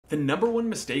The number one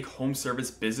mistake home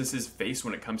service businesses face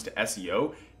when it comes to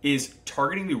SEO is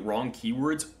targeting the wrong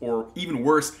keywords, or even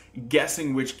worse,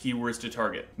 guessing which keywords to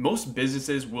target. Most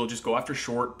businesses will just go after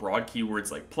short, broad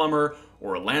keywords like plumber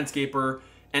or landscaper,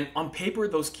 and on paper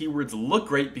those keywords look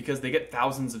great because they get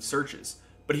thousands of searches.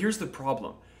 But here's the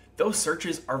problem. Those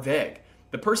searches are vague.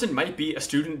 The person might be a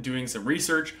student doing some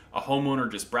research, a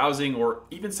homeowner just browsing, or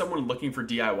even someone looking for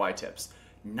DIY tips.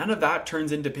 None of that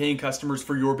turns into paying customers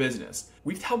for your business.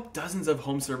 We've helped dozens of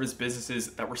home service businesses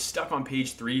that were stuck on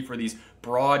page 3 for these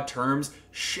broad terms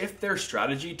shift their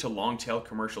strategy to long tail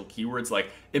commercial keywords like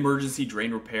emergency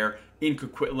drain repair in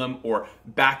Coquitlam or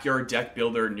backyard deck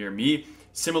builder near me,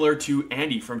 similar to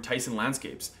Andy from Tyson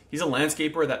Landscapes. He's a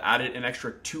landscaper that added an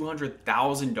extra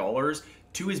 $200,000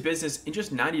 to his business in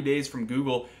just 90 days from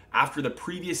Google after the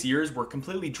previous years were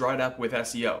completely dried up with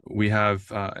SEO. We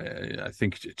have, I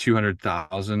think,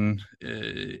 200,000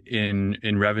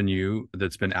 in revenue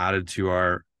that's been added to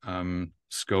our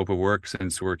scope of work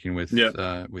since working with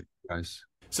guys.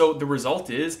 So the result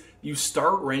is you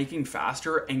start ranking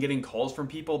faster and getting calls from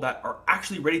people that are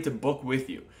actually ready to book with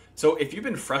you. So if you've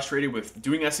been frustrated with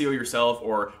doing SEO yourself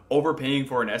or overpaying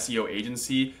for an SEO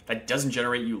agency that doesn't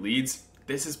generate you leads,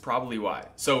 this is probably why.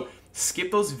 So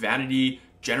skip those vanity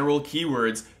general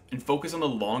keywords and focus on the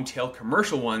long tail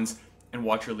commercial ones and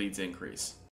watch your leads increase.